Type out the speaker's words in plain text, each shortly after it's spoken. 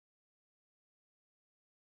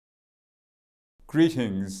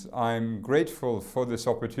Greetings. I'm grateful for this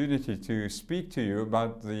opportunity to speak to you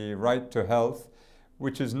about the right to health,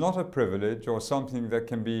 which is not a privilege or something that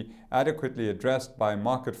can be adequately addressed by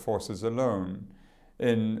market forces alone.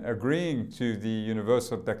 In agreeing to the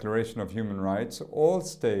Universal Declaration of Human Rights, all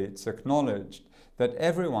states acknowledged that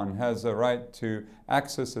everyone has a right to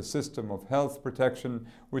access a system of health protection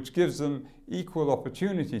which gives them equal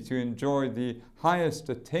opportunity to enjoy the highest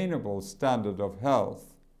attainable standard of health.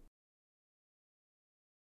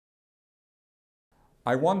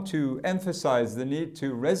 I want to emphasize the need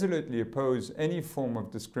to resolutely oppose any form of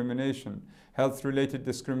discrimination. Health-related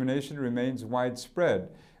discrimination remains widespread.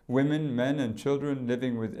 Women, men, and children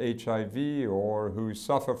living with HIV or who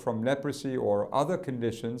suffer from leprosy or other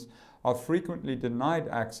conditions are frequently denied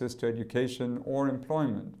access to education or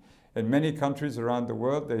employment. In many countries around the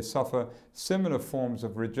world, they suffer similar forms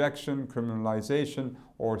of rejection, criminalization,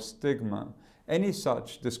 or stigma. Any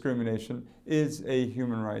such discrimination is a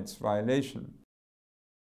human rights violation.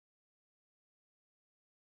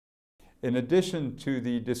 In addition to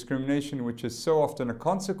the discrimination which is so often a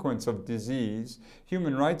consequence of disease,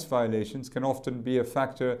 human rights violations can often be a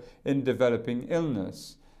factor in developing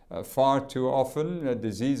illness. Far too often,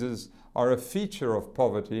 diseases are a feature of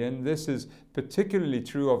poverty, and this is particularly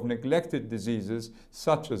true of neglected diseases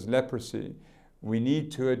such as leprosy. We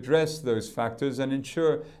need to address those factors and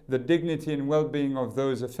ensure the dignity and well-being of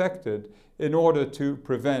those affected in order to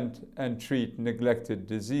prevent and treat neglected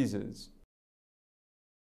diseases.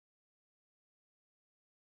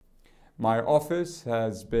 My office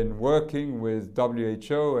has been working with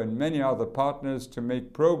WHO and many other partners to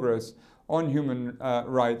make progress on human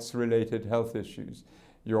rights-related health issues.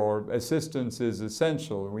 Your assistance is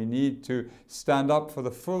essential. We need to stand up for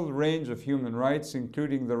the full range of human rights,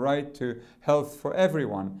 including the right to health for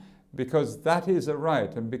everyone, because that is a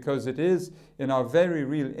right and because it is in our very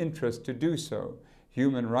real interest to do so.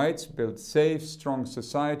 Human rights build safe, strong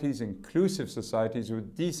societies, inclusive societies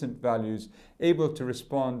with decent values, able to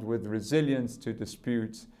respond with resilience to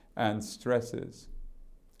disputes and stresses.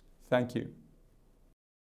 Thank you.